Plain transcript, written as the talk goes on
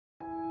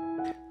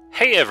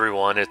Hey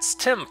everyone, it's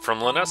Tim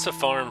from Linessa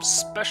Farms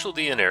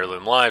Specialty and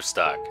Heirloom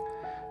Livestock.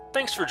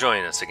 Thanks for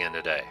joining us again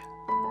today.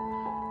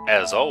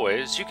 As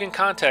always, you can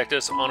contact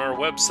us on our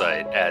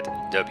website at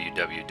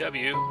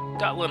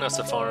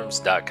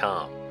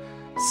www.linessafarms.com.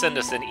 Send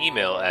us an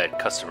email at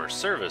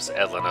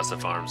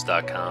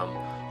customerservice@linessafarms.com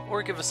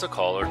or give us a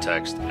call or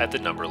text at the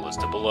number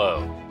listed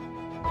below.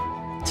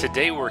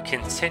 Today we're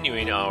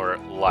continuing our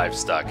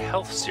livestock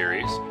health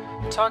series,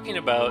 talking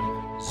about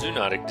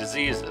zoonotic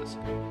diseases.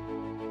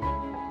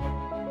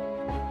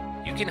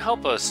 You can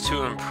help us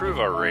to improve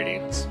our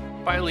ratings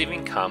by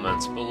leaving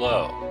comments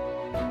below.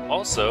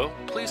 Also,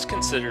 please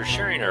consider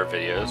sharing our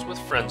videos with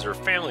friends or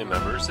family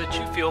members that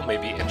you feel may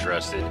be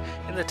interested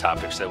in the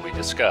topics that we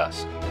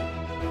discuss.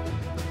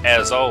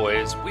 As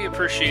always, we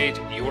appreciate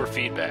your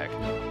feedback.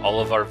 All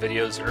of our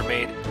videos are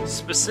made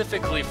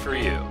specifically for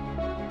you.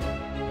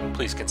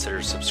 Please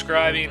consider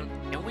subscribing,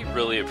 and we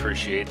really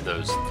appreciate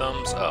those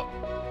thumbs up.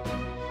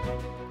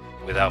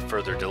 Without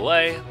further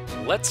delay,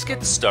 let's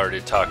get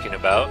started talking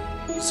about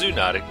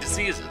zoonotic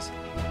diseases.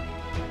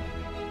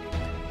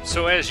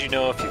 So as you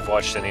know, if you've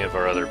watched any of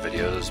our other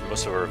videos,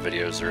 most of our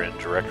videos are in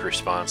direct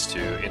response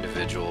to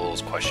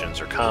individuals' questions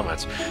or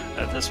comments.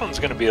 This one's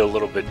going to be a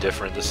little bit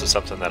different. This is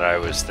something that I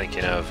was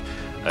thinking of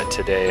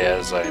today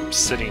as I'm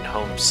sitting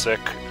home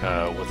sick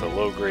with a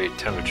low-grade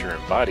temperature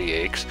and body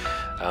aches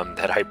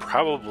that I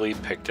probably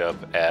picked up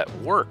at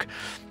work.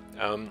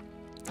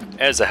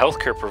 As a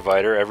healthcare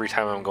provider, every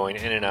time I'm going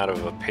in and out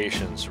of a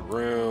patient's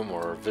room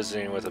or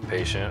visiting with a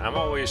patient, I'm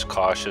always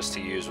cautious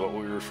to use what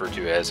we refer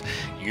to as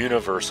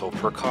universal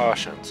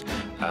precautions.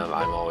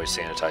 I'm always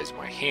sanitizing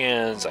my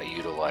hands, I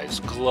utilize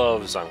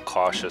gloves, I'm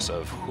cautious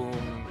of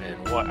whom and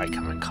what I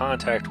come in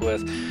contact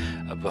with.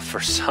 But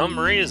for some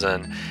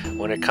reason,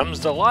 when it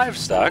comes to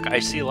livestock, I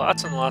see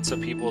lots and lots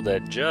of people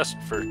that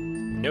just for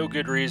no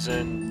good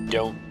reason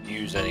don't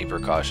use any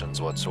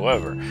precautions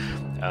whatsoever.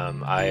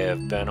 I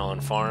have been on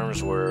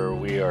farms where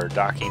we are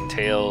docking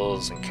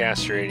tails and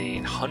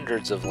castrating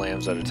hundreds of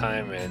lambs at a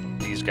time,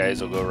 and these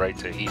guys will go right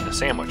to eating a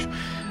sandwich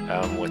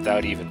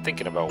without even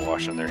thinking about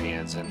washing their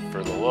hands. And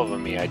for the love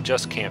of me, I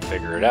just can't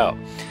figure it out.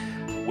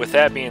 With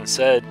that being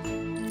said,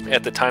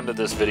 at the time that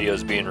this video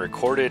is being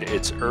recorded,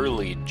 it's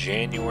early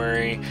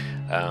January,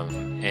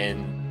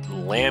 and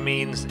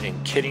lambing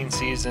and kidding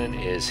season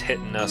is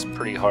hitting us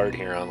pretty hard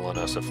here on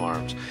Linessa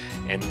Farms.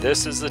 And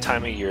this is the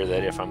time of year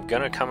that if I'm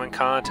going to come in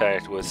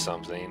contact with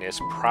something, it's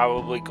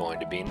probably going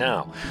to be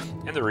now.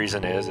 And the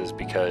reason is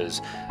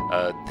because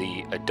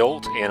the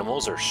adult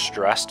animals are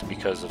stressed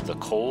because of the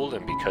cold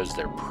and because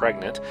they're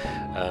pregnant.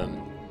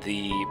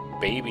 The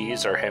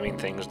babies are having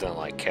things done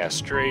like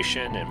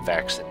castration and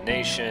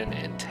vaccination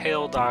and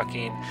tail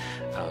docking.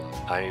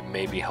 I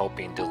may be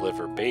helping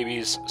deliver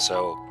babies,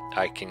 so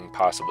I can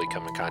possibly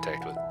come in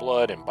contact with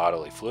blood and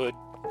bodily fluid.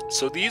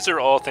 So these are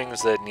all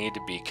things that need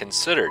to be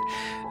considered.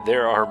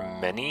 There are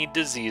many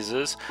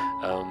diseases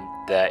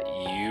that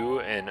you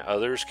and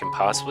others can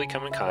possibly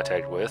come in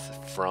contact with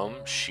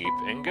from sheep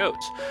and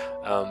goats.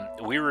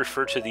 We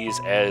refer to these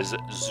as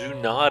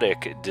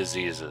zoonotic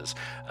diseases.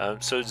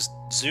 So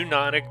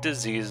zoonotic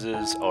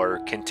diseases are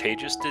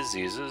contagious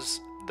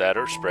diseases that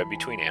are spread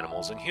between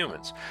animals and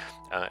humans.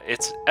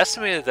 It's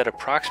estimated that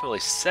approximately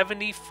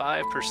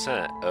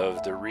 75%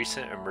 of the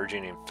recent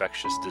emerging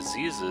infectious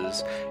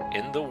diseases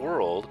in the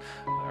world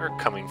are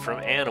coming from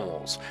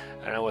animals.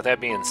 And with that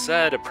being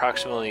said,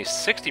 approximately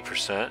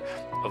 60%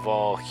 of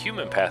all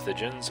human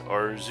pathogens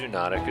are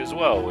zoonotic as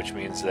well, which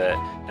means that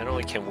not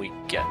only can we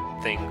get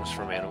things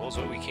from animals,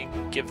 but we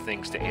can give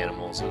things to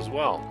animals as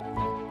well.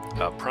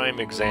 A prime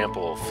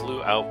example,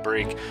 flu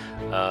outbreak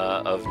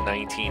of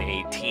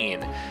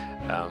 1918.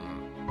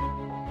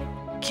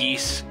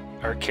 Geese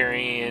are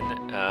carrying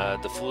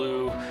the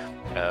flu.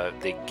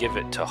 They give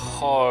it to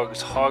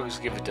hogs. Hogs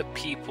give it to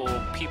people.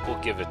 People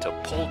give it to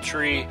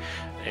poultry,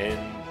 and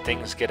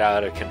things get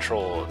out of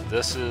control.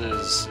 This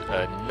is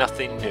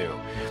nothing new.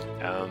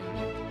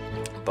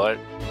 But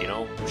you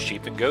know,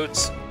 sheep and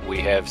goats, we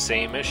have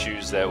same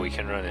issues that we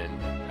can run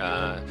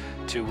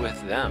into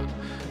with them.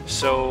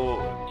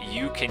 So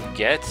you can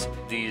get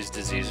these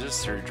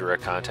diseases through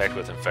direct contact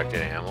with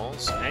infected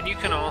animals, and you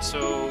can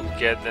also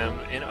get them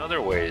in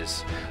other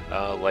ways,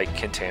 like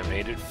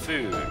contaminated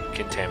food,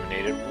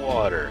 contaminated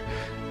water,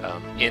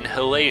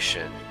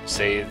 inhalation.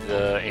 Say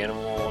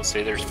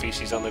there's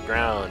feces on the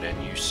ground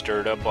and you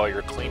stir it up while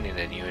you're cleaning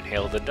and you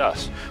inhale the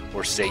dust,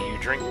 or say you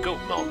drink goat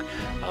milk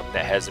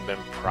that hasn't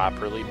been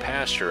properly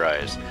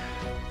pasteurized.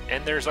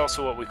 And there's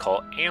also what we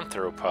call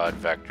arthropod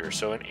vector.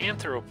 So an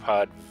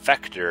arthropod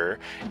vector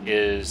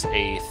is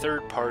a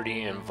third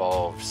party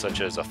involved,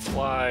 such as a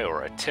fly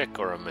or a tick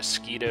or a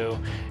mosquito,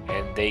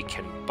 and they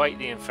can bite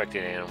the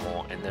infected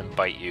animal and then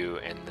bite you,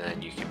 and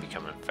then you can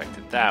become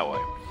infected that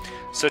way.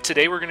 So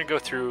today we're going to go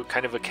through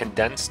kind of a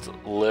condensed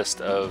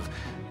list of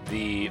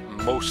the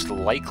most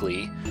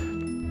likely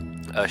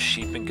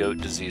sheep and goat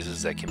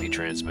diseases that can be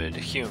transmitted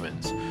to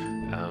humans.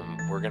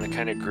 We're going to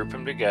kind of group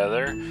them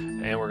together,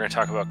 and we're going to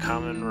talk about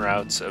common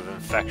routes of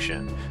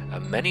infection.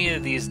 Many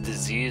of these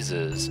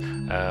diseases,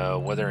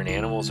 whether in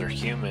animals or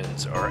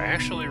humans, are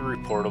actually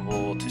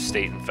reportable to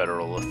state and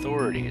federal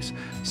authorities.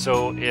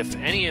 So if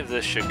any of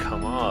this should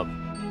come up,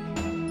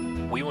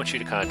 we want you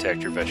to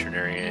contact your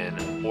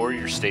veterinarian or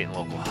your state and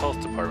local health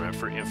department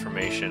for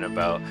information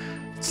about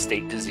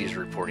state disease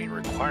reporting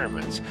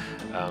requirements.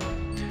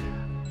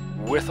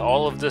 With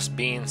all of this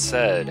being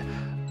said,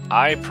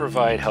 I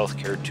provide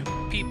healthcare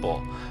to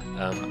people.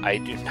 I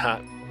do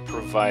not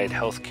provide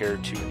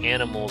healthcare to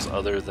animals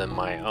other than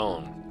my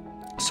own.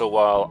 So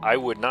while I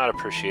would not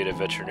appreciate a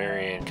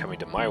veterinarian coming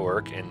to my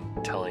work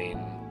and telling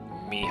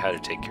me how to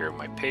take care of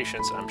my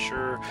patients, I'm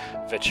sure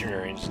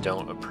veterinarians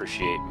don't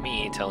appreciate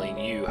me telling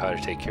you how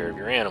to take care of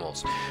your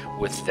animals.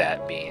 With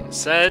that being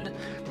said,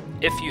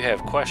 if you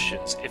have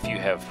questions, if you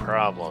have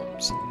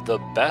problems, the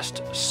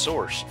best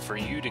source for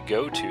you to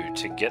go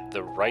to get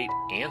the right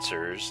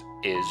answers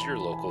is your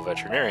local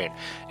veterinarian.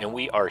 And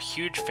we are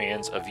huge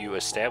fans of you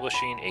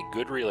establishing a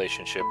good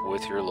relationship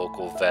with your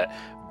local vet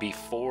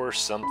before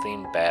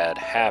something bad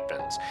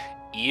happens.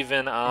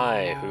 Even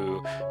I,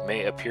 who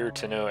may appear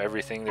to know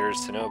everything there is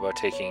to know about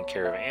taking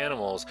care of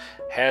animals,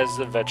 has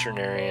a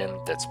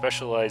veterinarian that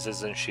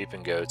specializes in sheep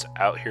and goats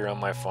out here on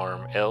my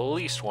farm at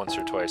least once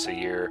or twice a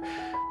year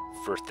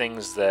for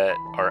things that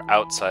are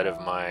outside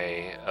of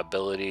my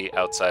ability,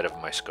 outside of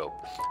my scope.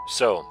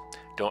 So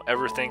don't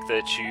ever think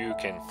that you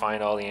can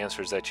find all the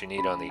answers that you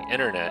need on the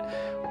internet.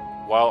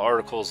 While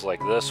articles like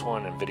this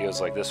one and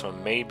videos like this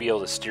one may be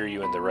able to steer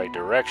you in the right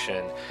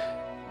direction,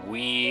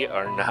 we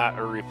are not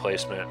a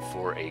replacement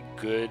for a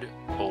good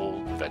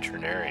old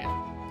veterinarian.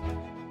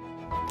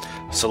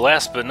 So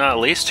last but not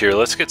least here,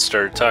 let's get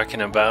started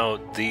talking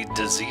about the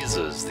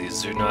diseases,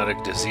 these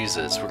zoonotic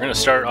diseases. We're going to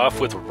start off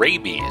with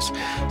rabies.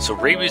 So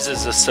rabies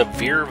is a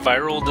severe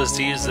viral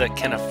disease that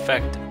can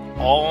affect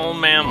all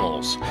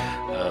mammals.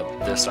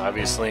 This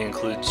obviously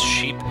includes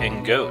sheep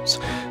and goats.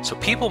 So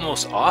people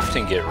most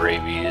often get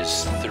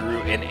rabies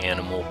through an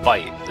animal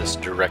bite, this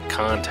direct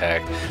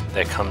contact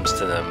that comes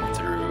to them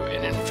through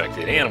an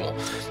infected animal.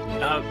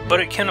 But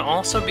it can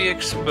also be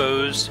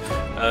exposed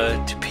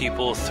to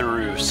people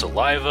through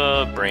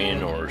saliva,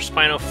 brain or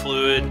spinal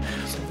fluid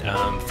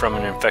from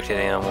an infected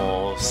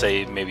animal.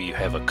 Say maybe you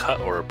have a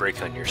cut or a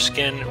break on your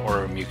skin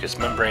or a mucous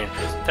membrane.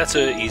 That's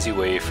an easy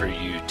way for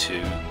you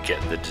to get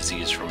the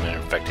disease from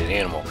an infected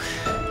animal.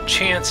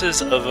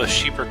 Chances of a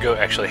sheep or goat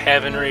actually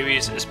having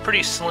rabies is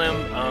pretty slim,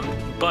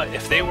 but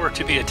if they were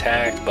to be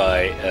attacked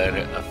by an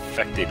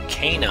affected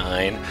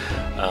canine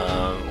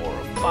or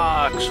a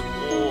fox,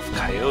 wolf,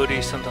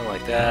 coyote, something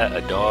like that,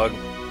 a dog,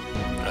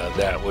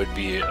 that would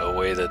be a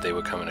way that they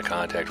would come into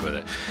contact with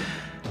it.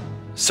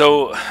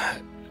 So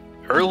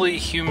early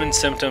human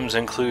symptoms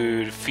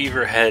include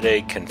fever,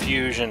 headache,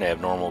 confusion,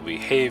 abnormal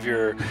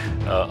behavior,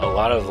 a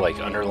lot of like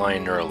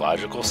underlying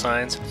neurological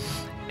signs.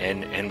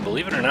 And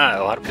believe it or not,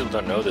 a lot of people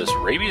don't know this,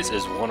 rabies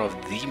is one of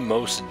the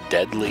most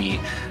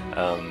deadly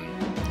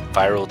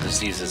viral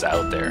diseases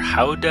out there.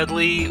 How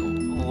deadly?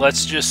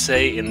 Let's just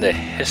say in the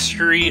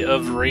history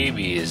of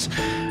rabies,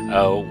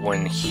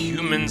 when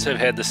humans have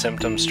had the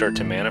symptoms start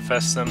to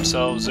manifest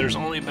themselves, there's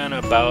only been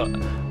about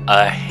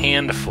a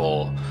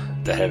handful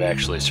that have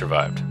actually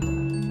survived.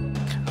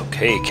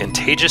 Okay,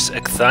 contagious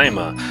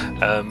ecthyma.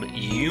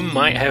 You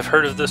might have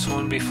heard of this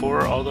one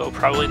before, although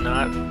probably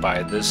not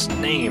by this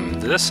name.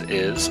 This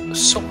is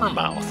sore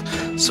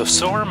mouth. So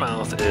sore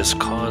mouth is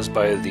caused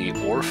by the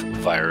ORF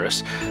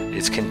virus.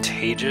 It's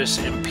contagious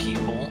in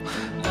people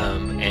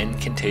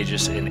and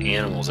contagious in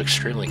animals,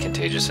 extremely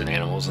contagious in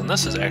animals. And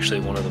this is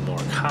actually one of the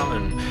more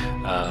common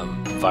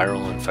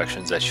viral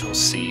infections that you'll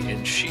see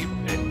in sheep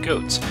and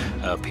goats.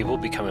 People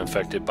become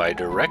infected by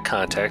direct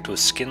contact with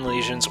skin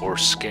lesions or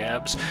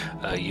scabs,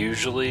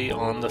 usually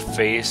on the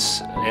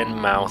face and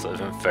mouth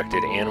of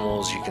infected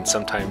animals. You can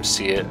sometimes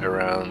see it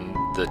around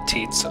the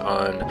teats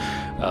on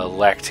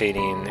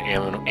lactating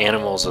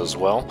animals as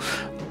well.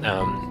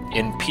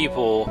 In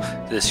people,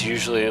 this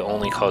usually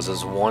only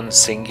causes one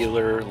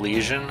singular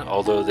lesion,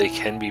 although they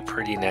can be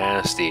pretty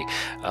nasty.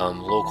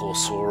 Local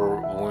sore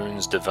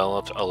wounds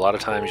develop. A lot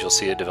of times you'll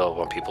see it develop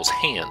on people's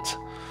hands.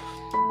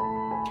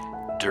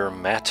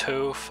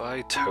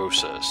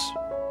 Dermatophytosis.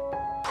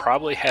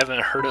 Probably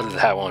haven't heard of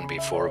that one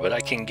before, but I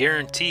can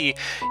guarantee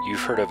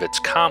you've heard of its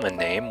common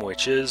name,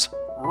 which is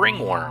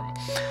ringworm.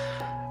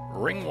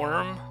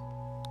 Ringworm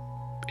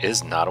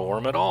is not a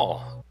worm at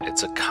all.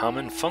 It's a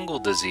common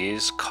fungal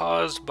disease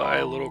caused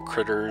by little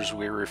critters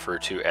we refer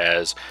to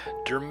as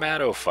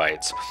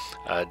dermatophytes.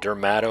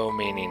 Dermato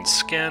meaning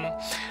skin.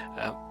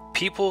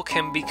 People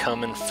can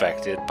become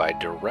infected by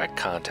direct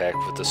contact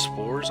with the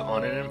spores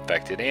on an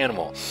infected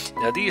animal.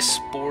 Now these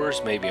spores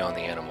may be on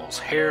the animal's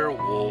hair,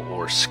 wool,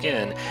 or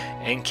skin,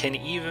 and can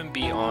even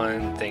be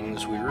on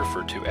things we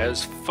refer to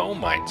as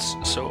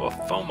fomites. So a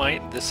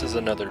fomite, this is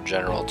another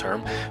general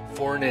term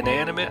for an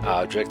inanimate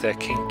object that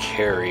can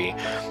carry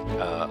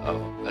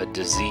a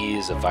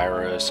disease, a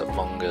virus, a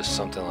fungus,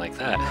 something like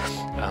that.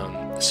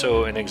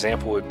 So an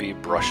example would be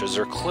brushes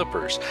or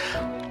clippers.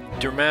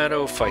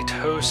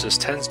 Dermatophytosis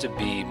tends to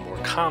be more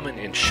common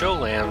in show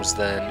lambs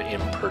than in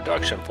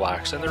production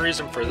flocks, and the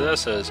reason for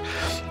this is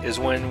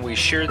when we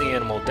shear the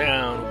animal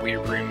down, we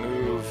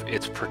remove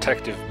its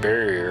protective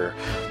barrier,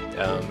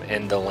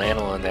 and the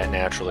lanolin that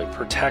naturally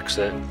protects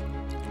it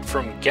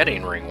from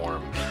getting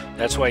ringworm.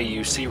 That's why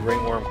you see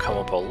ringworm come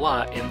up a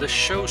lot in the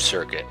show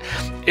circuit.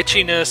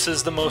 Itchiness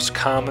is the most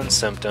common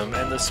symptom,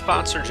 and the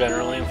spots are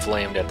generally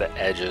inflamed at the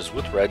edges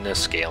with redness,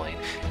 scaling,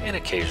 and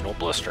occasional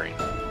blistering.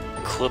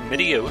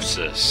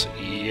 Chlamydiosis,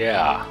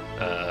 yeah,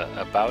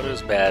 about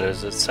as bad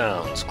as it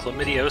sounds.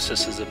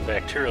 Chlamydiosis is a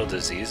bacterial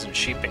disease in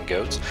sheep and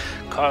goats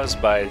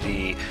caused by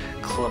the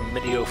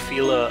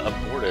Chlamydophila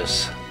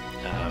abortus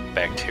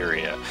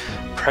bacteria.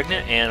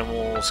 Pregnant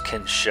animals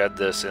can shed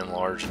this in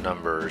large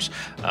numbers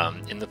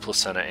in the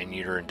placenta and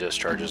uterine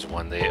discharges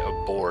when they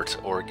abort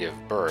or give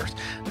birth.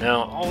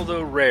 Now,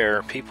 although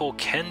rare, people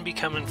can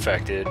become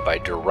infected by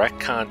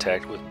direct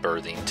contact with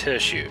birthing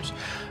tissues.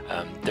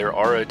 There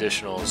are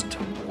additional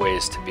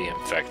ways to be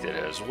infected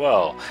as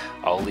well.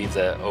 I'll leave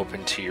that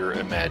open to your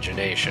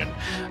imagination.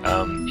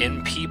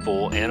 In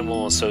people,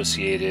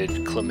 animal-associated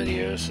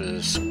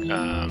chlamydiosis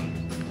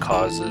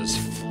causes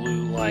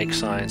flu-like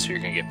signs, so you're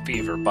going to get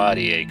fever,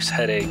 body aches,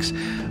 headaches,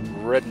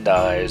 reddened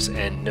eyes,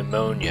 and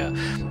pneumonia.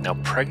 Now,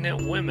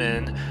 pregnant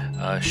women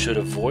should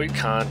avoid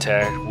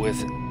contact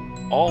with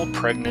all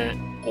pregnant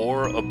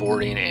or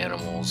aborting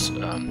animals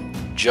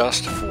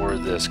just for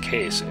this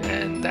case,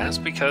 and that's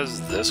because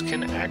this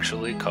can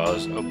actually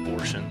cause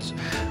abortions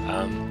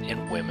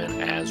in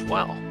women as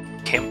well.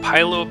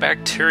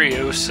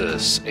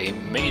 Campylobacteriosis, a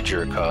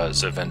major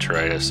cause of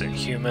enteritis in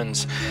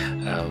humans.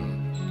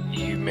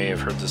 You may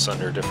have heard this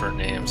under different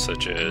names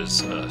such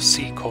as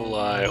C.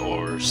 coli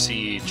or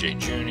C.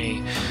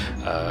 jejuni,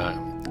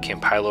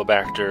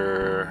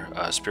 Campylobacter,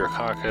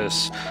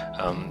 Spirococcus.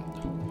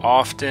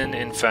 Often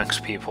infects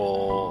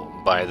people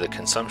by the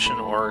consumption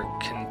or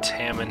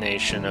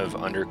contamination of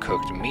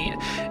undercooked meat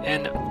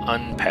and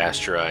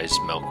unpasteurized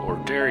milk or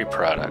dairy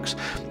products.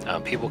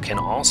 People can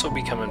also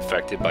become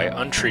infected by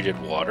untreated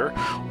water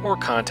or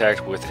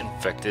contact with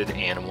infected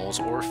animals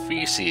or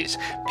feces.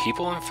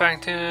 People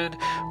infected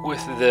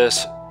with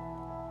this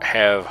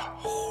have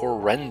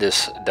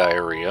horrendous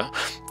diarrhea,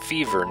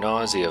 fever,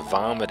 nausea,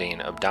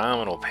 vomiting,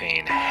 abdominal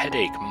pain,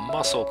 headache,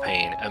 muscle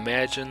pain.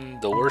 Imagine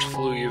the worst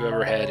flu you've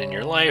ever had in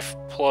your life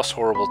plus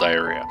horrible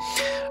diarrhea.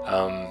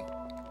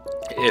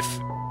 If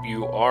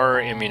you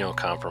are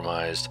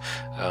immunocompromised,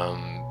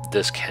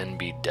 this can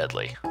be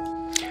deadly.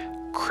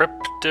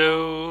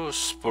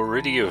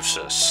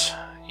 Cryptosporidiosis.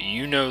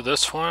 You know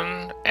this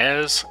one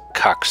as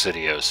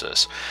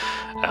coccidiosis.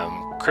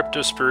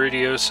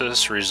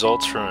 Cryptosporidiosis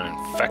results from an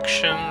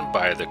infection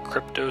by the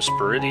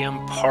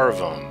Cryptosporidium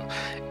parvum,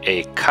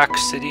 a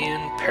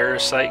coccidian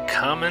parasite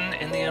common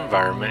in the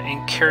environment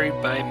and carried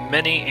by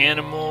many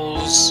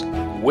animals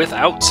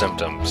without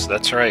symptoms.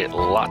 That's right,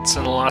 lots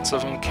and lots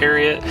of them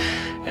carry it,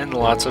 and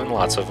lots and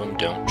lots of them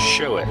don't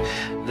show it.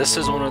 This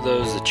is one of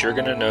those that you're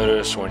going to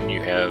notice when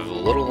you have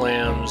little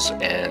lambs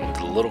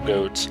and little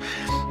goats,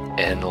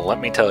 and let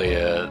me tell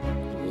you,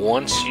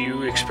 once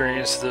you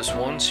experience this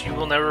once, you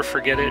will never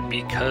forget it,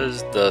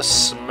 because the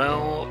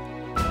smell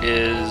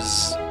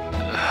is...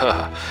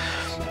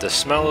 the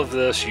smell of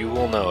this, you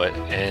will know it,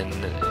 and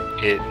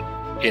it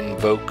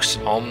invokes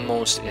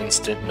almost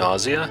instant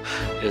nausea,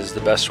 is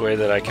the best way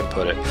that I can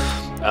put it.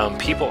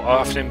 People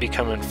often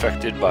become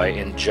infected by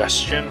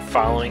ingestion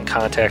following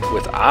contact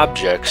with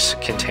objects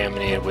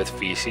contaminated with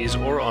feces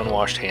or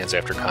unwashed hands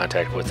after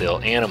contact with ill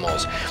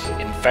animals.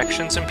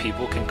 Infections in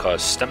people can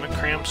cause stomach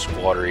cramps,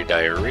 watery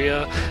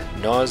diarrhea,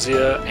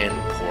 nausea, and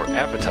poor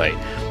appetite.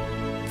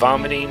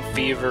 Vomiting,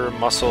 fever,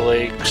 muscle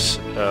aches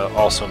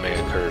also may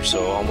occur,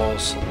 so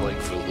almost like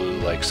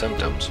flu-like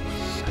symptoms.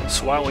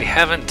 So while we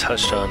haven't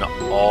touched on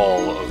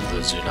all of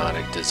the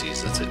zoonotic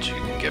diseases that you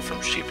can get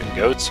from sheep and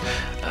goats,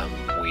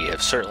 we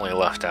have certainly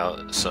left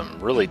out some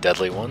really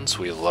deadly ones.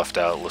 We've left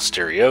out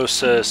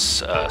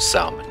listeriosis,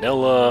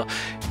 salmonella,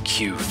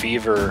 Q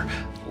fever,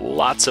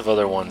 lots of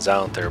other ones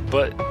out there,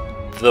 but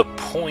the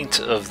point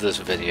of this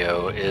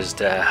video is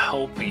to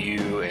help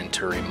you and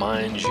to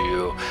remind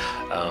you,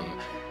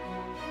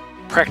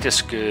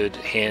 practice good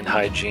hand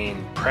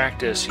hygiene,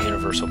 practice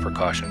universal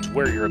precautions,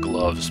 wear your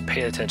gloves,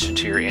 pay attention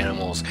to your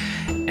animals,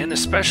 and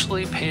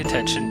especially pay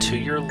attention to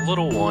your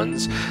little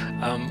ones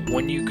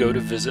when you go to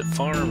visit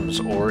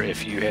farms, or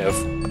if you have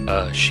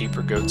sheep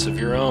or goats of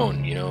your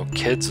own. You know,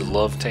 kids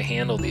love to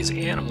handle these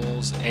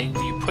animals, and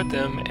you put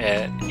them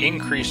at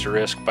increased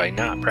risk by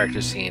not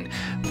practicing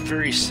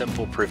very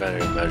simple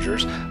preventative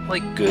measures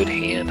like good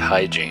hand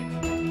hygiene.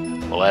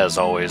 Well, as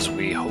always,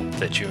 we hope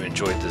that you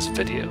enjoyed this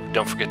video.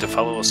 Don't forget to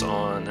follow us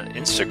on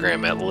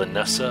Instagram at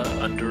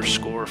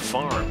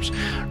Linessa_Farms.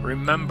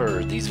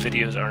 Remember, these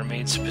videos are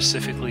made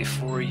specifically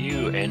for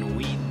you, and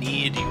we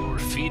need your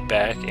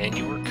feedback and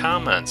your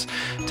comments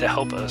to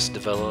help us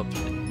develop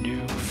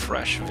new,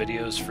 fresh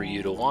videos for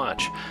you to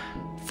watch.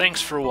 Thanks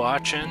for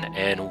watching,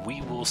 and we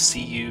will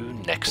see you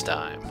next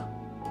time.